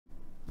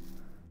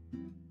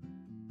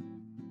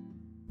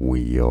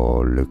We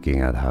are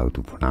looking at how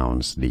to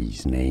pronounce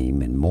these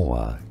names and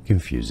more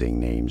confusing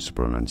names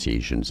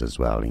pronunciations as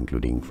well,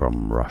 including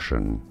from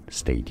Russian.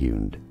 Stay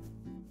tuned.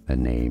 A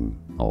name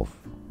of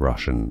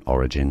Russian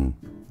origin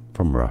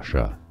from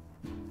Russia.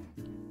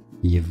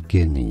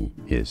 Yevgeny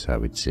is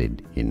how it's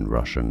said in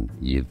Russian.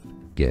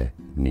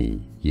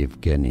 Yevgeny,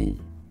 Yevgeny,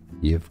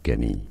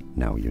 Yevgeny,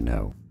 now you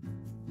know.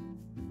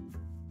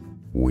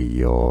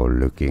 We are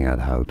looking at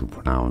how to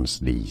pronounce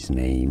these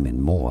names and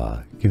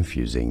more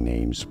confusing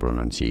names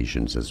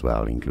pronunciations as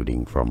well,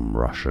 including from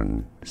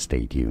Russian.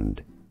 Stay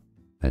tuned.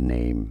 A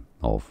name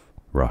of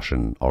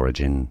Russian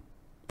origin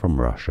from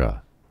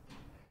Russia.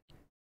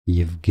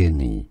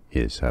 Yevgeny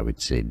is how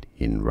it's said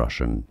in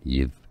Russian.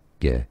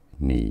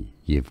 Yevgeny,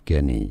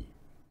 Yevgeny,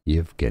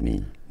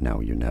 Yevgeny, now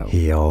you know.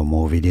 Here are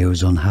more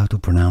videos on how to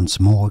pronounce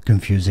more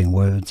confusing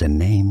words and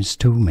names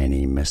too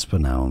many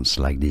mispronounced.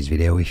 Like this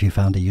video if you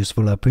found it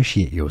useful. I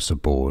appreciate your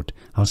support.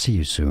 I'll see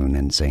you soon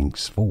and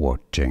thanks for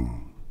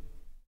watching.